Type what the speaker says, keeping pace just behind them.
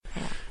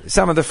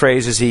Some of the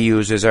phrases he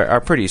uses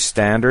are pretty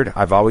standard.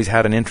 I've always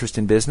had an interest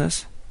in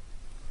business.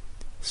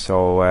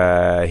 So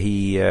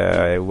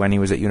when he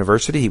was at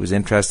university, he was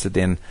interested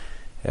in,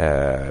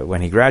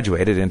 when he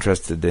graduated,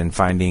 interested in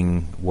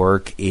finding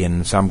work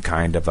in some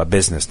kind of a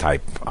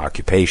business-type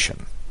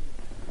occupation.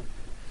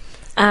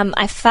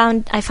 I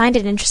find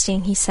it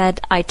interesting. He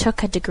said, I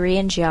took a degree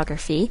in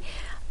geography.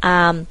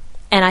 And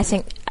I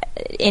think,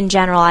 in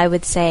general, I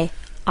would say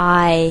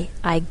I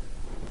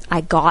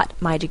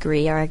got my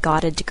degree, or I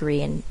got a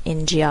degree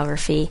in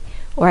geography,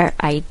 or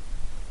I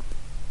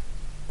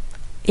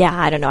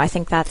don't know. I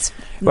think that's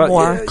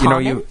more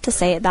common to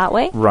say it that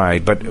way.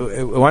 Right, but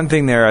one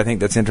thing there I think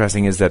that's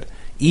interesting is that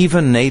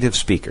even native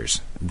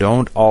speakers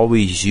don't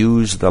always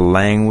use the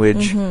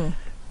language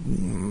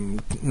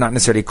not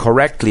necessarily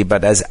correctly,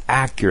 but as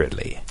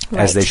accurately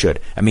as they should.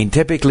 I mean,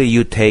 typically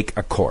you take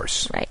a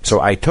course. Right.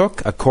 So I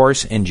took a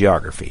course in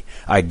geography.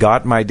 I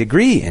got my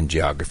degree in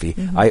geography.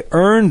 I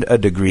earned a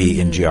degree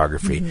in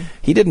geography.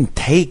 He didn't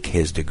take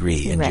his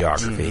degree in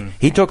geography.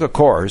 He took a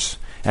course,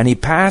 and he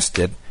passed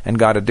it and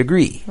got a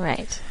degree.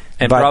 Right.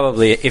 And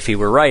probably if he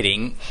were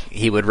writing,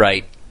 he would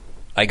write,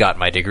 I got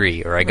my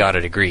degree, or I got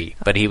a degree.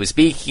 But he was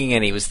speaking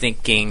and he was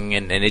thinking,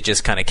 and it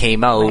just kind of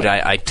came out,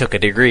 I took a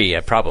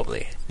degree,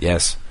 probably.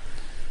 Yes.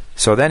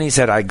 So then he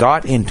said, I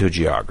got into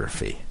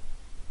geography.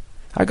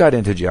 I got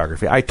into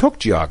geography. I took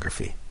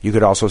geography. You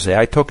could also say,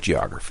 I took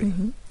geography.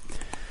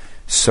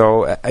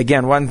 So,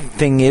 again, one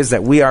thing is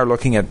that we are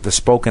looking at the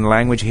spoken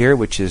language here,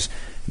 which is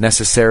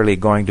necessarily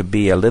going to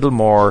be a little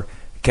more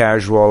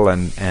casual,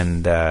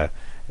 and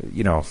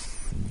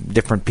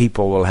different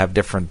people will have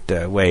different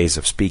ways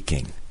of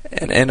speaking.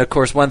 And of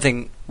course, one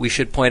thing we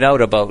should point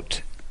out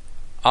about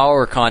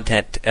our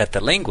content at The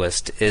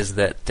Linguist is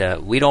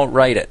that we don't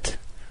write it,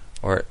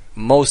 or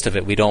most of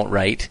it we don't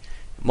write.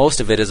 Most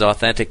of it is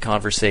authentic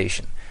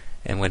conversation.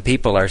 And when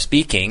people are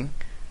speaking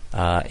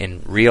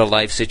in real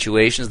life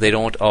situations, they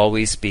don't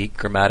always speak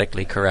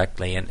grammatically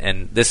correctly.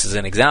 And this is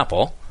an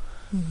example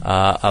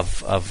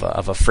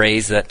of a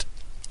phrase that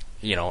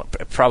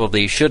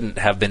probably shouldn't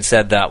have been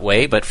said that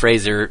way, but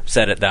Fraser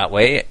said it that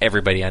way.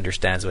 Everybody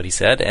understands what he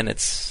said, and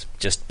it's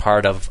just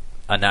part of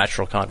a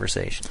natural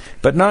conversation.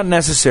 But not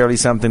necessarily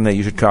something that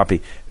you should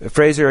copy.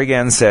 Fraser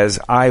again says,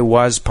 I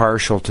was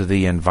partial to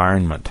the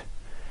environment.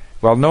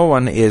 Well, no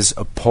one is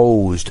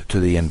opposed to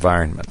the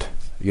environment.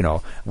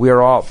 We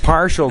are all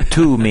partial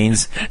to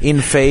means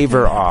in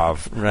favor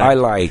of. Right. I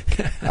like,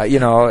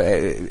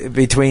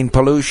 between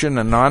pollution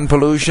and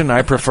non-pollution,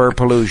 I prefer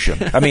pollution.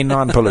 I mean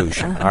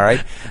non-pollution, all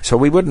right? So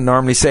we wouldn't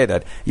normally say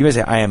that. You may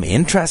say, I am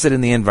interested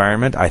in the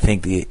environment. I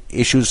think the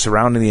issues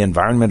surrounding the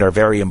environment are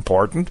very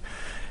important,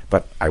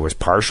 but I was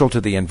partial to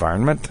the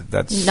environment.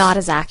 That's not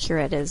as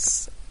accurate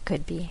as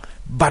could be.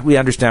 But we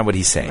understand what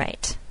he's saying.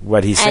 Right.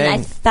 What he's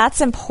saying. That's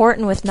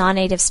important with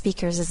non-native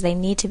speakers, is they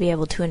need to be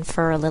able to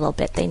infer a little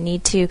bit. They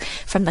need to,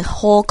 from the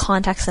whole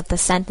context of the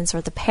sentence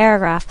or the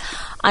paragraph,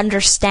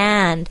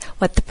 understand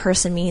what the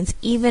person means,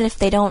 even if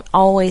they don't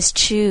always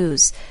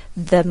choose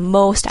the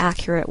most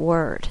accurate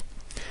word.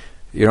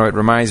 It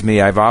reminds me,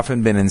 I've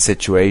often been in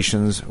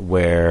situations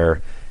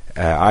where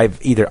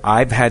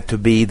I've had to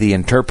be the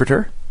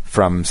interpreter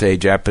from, say,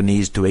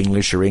 Japanese to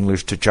English, or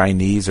English to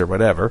Chinese, or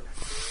whatever.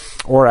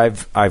 Or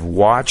I've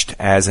watched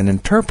as an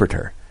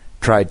interpreter,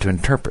 tried to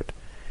interpret.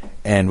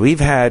 And we've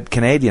had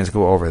Canadians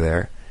go over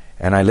there,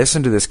 and I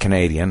listen to this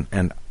Canadian,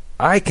 and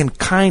I can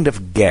kind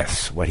of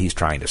guess what he's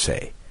trying to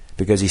say,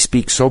 because he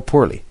speaks so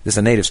poorly. This is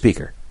a native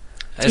speaker.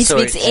 He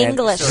speaks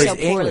English so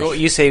poorly.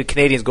 You say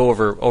Canadians go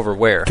over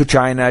where? To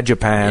China,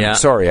 Japan. Yeah.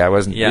 Sorry, I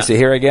wasn't. Yeah. You see,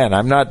 here again,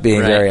 I'm not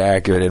being very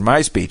accurate in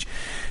my speech.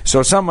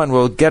 So someone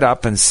will get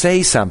up and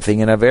say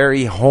something in a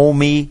very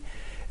homey,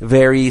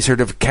 very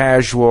sort of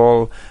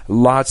casual,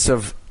 lots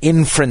of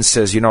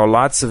inferences,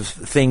 lots of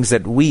things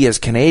that we as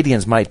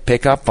Canadians might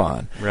pick up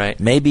on. Right.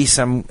 Maybe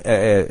some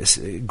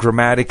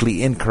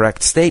grammatically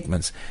incorrect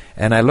statements.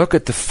 And I look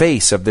at the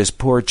face of this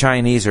poor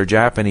Chinese or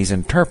Japanese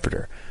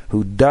interpreter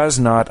who does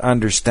not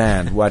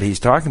understand what he's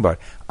talking about.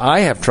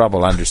 I have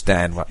trouble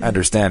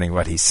understanding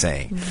what he's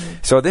saying.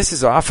 So this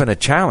is often a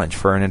challenge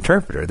for an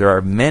interpreter. There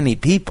are many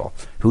people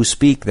who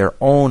speak their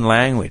own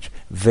language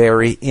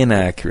very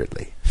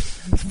inaccurately.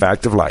 It's a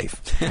fact of life.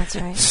 That's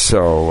right.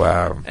 So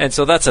and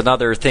so that's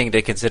another thing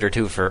to consider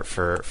too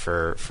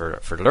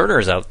for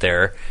learners out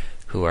there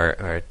who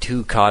are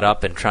too caught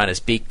up in trying to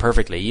speak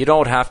perfectly. You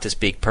don't have to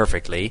speak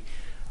perfectly.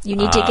 You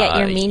need to get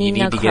your meaning across.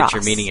 You need to get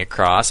your meaning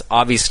across.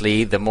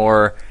 Obviously, the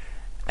more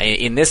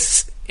in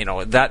this,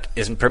 that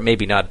isn't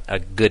maybe not a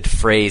good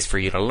phrase for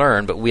you to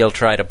learn, but we'll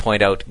try to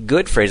point out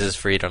good phrases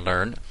for you to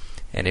learn.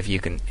 And if you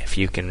can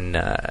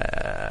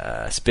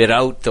spit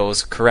out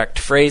those correct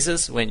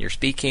phrases when you're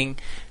speaking,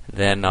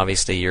 then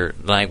obviously your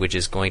language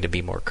is going to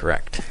be more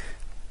correct.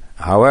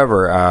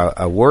 However,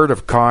 a word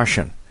of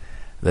caution.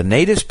 The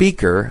native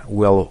speaker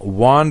will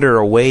wander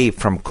away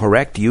from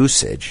correct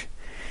usage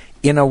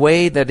in a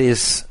way that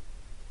is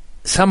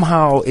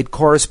somehow it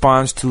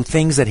corresponds to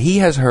things that he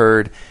has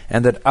heard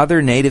and that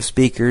other native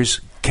speakers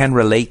can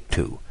relate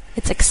to.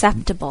 It's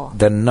acceptable.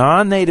 The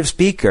non-native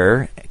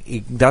speaker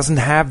doesn't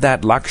have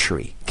that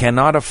luxury,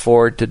 cannot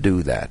afford to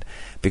do that,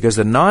 because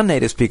the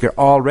non-native speaker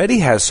already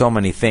has so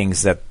many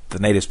things that the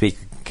native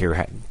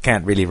speaker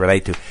can't really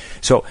relate to.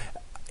 So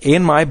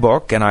in my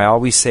book, and I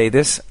always say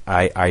this,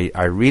 I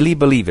really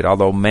believe it,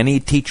 although many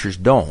teachers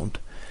don't,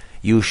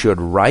 you should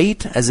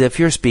write as if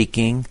you're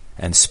speaking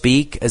and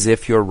speak as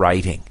if you're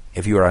writing,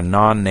 if you're a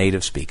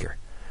non-native speaker.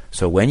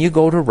 So when you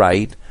go to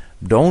write,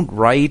 don't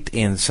write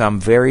in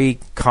some very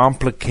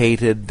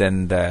complicated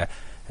and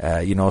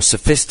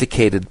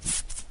sophisticated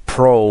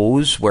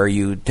prose where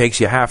it takes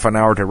you half an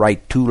hour to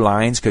write 2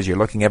 lines because you're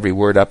looking every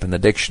word up in the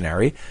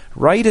dictionary.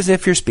 Write as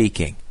if you're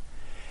speaking.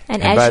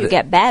 And as you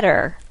get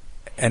better...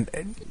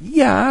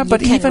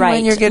 but even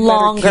when you get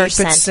better,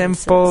 keep it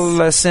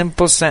simple,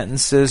 simple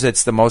sentences.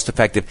 It's the most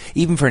effective,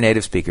 even for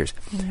native speakers.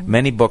 Mm-hmm.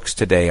 Many books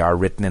today are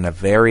written in a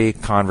very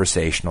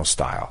conversational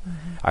style. Mm-hmm.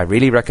 I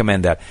really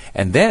recommend that.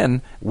 And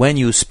then, when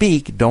you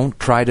speak, don't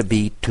try to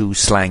be too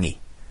slangy.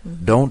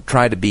 Mm-hmm. Don't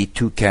try to be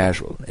too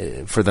casual.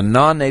 For the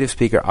non-native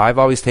speaker, I've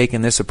always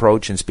taken this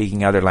approach in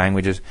speaking other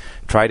languages.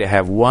 Try to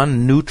have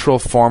one neutral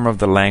form of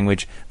the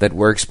language that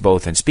works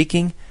both in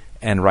speaking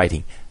and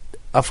writing.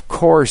 Of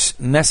course,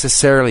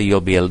 necessarily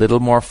you'll be a little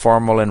more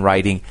formal in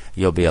writing,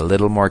 you'll be a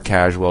little more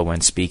casual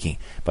when speaking,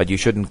 but you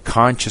shouldn't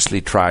consciously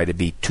try to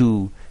be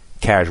too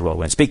casual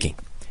when speaking.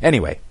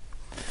 Anyway,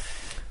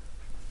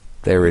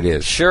 there it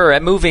is. Sure,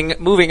 and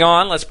moving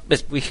on,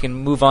 we can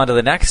move on to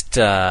the next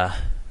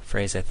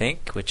phrase, I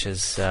think, which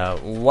is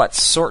what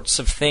sorts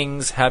of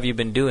things have you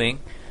been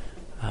doing?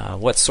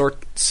 What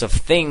sorts of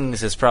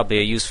things is probably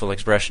a useful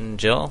expression,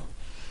 Jill.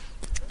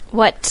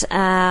 What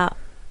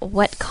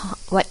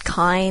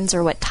kinds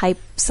or what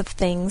types of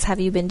things have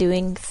you been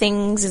doing?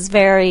 Things is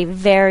very,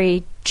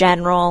 very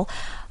general.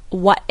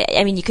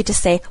 You could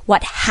just say,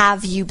 what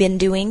have you been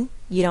doing?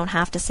 You don't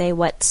have to say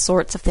what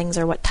sorts of things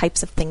or what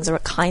types of things or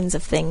what kinds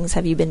of things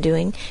have you been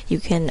doing. You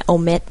can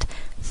omit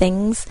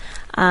things.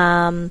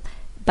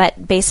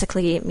 But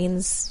basically it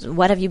means,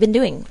 what have you been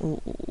doing?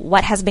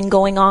 What has been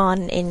going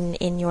on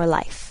in your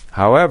life?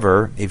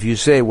 However, if you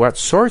say what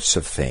sorts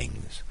of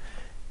things,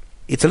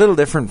 it's a little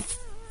different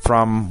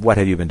from what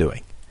have you been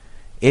doing.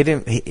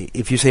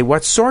 If you say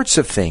what sorts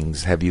of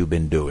things have you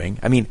been doing,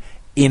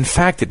 in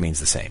fact it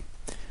means the same.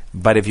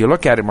 But if you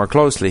look at it more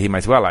closely, he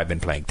might say, well, I've been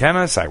playing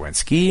tennis, I went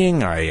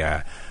skiing,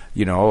 I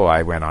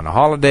went on a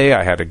holiday,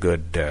 I had a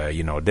good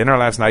dinner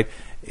last night.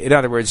 In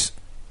other words,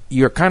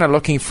 you're kind of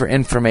looking for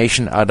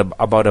information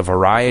about a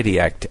variety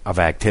of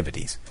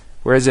activities.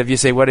 Whereas if you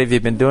say, what have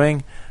you been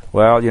doing?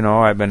 Well,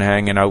 I've been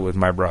hanging out with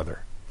my brother.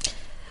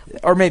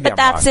 Or maybe but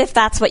that's if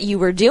that's what you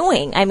were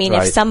doing. Right.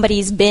 If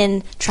somebody's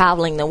been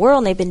traveling the world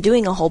and they've been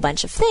doing a whole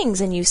bunch of things,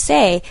 and you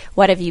say,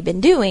 what have you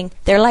been doing?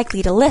 They're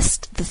likely to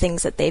list the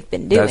things that they've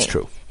been doing. That's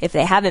true. If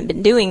they haven't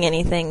been doing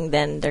anything,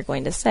 then they're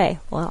going to say,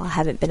 well, I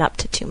haven't been up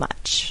to too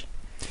much.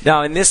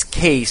 Now, in this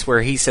case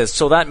where he says,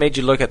 so that made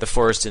you look at the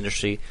forest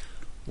industry,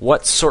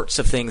 what sorts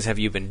of things have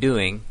you been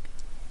doing?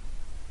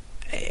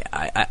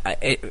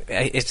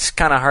 It's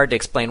kind of hard to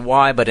explain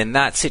why, but in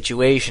that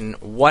situation,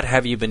 what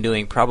have you been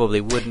doing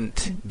probably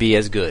wouldn't be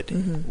as good.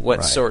 Mm-hmm.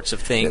 What sorts of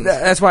things?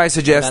 That's why I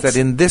suggest that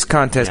in this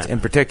contest in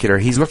particular,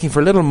 he's looking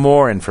for a little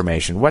more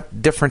information.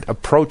 What different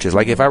approaches?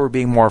 Like if I were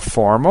being more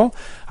formal,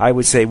 I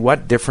would say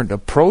what different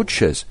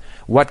approaches?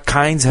 What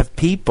kinds of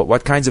people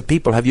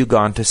have you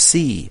gone to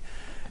see?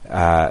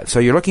 So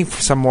you're looking for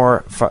some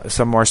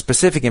more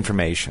specific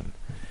information.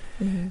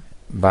 Mm-hmm.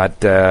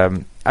 But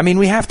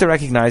we have to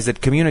recognize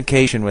that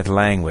communication with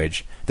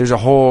language, there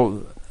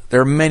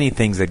are many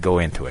things that go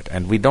into it,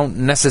 and we don't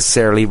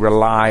necessarily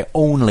rely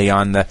only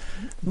on the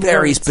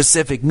very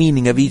specific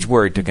meaning of each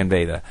word to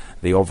convey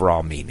the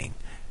overall meaning.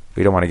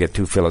 We don't want to get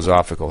too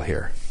philosophical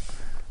here.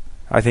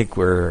 I think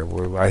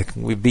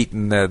we've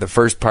beaten the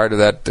first part of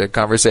that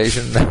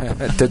conversation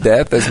to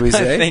death, as we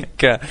say.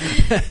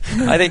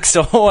 I think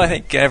so. I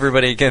think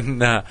everybody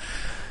can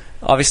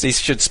obviously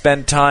should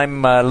spend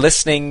time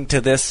listening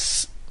to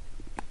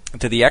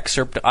the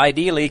excerpt,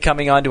 ideally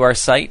coming onto our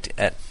site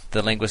at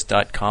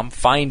thelinguist.com,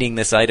 finding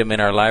this item in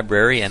our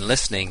library and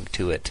listening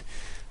to it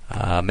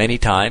many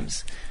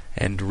times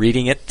and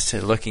reading it,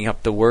 looking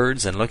up the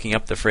words and looking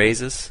up the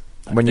phrases.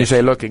 When you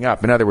say looking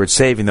up, in other words,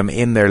 saving them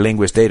in their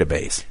linguist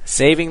database.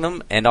 Saving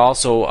them, and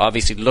also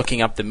obviously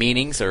looking up the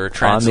meanings or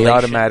translation. On the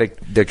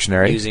automatic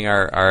dictionary. Using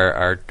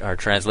our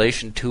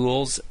translation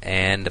tools,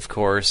 and of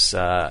course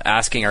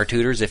asking our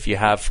tutors if you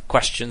have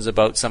questions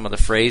about some of the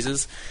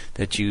phrases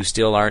that you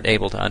still aren't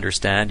able to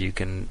understand. You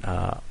can,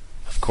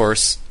 of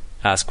course,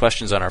 ask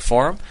questions on our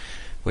forum,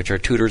 which our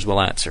tutors will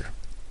answer.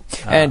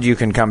 And you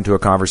can come to a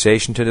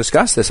conversation to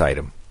discuss this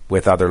item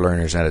with other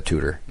learners and a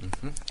tutor,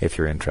 if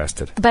you're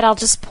interested. But I'll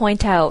just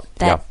point out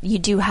that you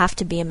do have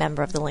to be a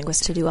member of the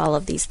Linguist to do all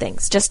of these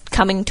things. Just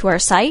coming to our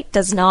site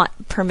does not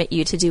permit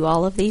you to do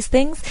all of these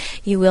things.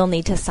 You will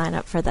need to sign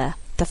up for the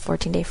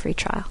 14-day free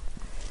trial.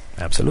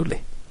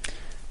 Absolutely.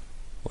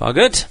 Well,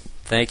 good.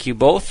 Thank you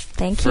both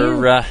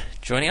for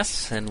joining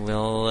us, and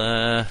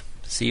we'll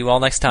see you all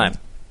next time.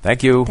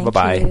 Thank you. Thank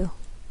Bye-bye. you.